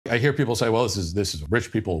I hear people say, well, this is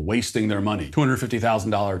rich people wasting their money.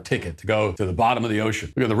 $250,000 ticket to go to the bottom of the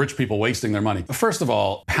ocean. Look at the rich people wasting their money. First of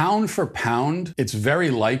all, pound for pound, it's very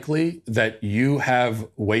likely that you have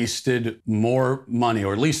wasted more money,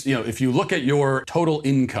 or at least, if you look at your total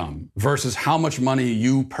income versus how much money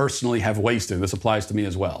you personally have wasted, this applies to me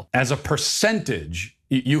as well. As a percentage,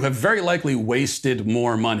 you have very likely wasted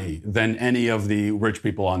more money than any of the rich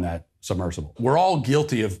people on that submersible. We're all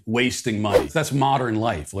guilty of wasting money. That's modern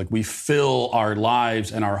life. Like, we fill our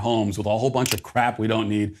lives and our homes with a whole bunch of crap we don't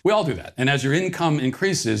need. We all do that. And as your income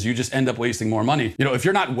increases, you just end up wasting more money. If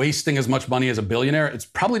you're not wasting as much money as a billionaire, it's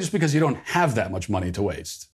probably just because you don't have that much money to waste.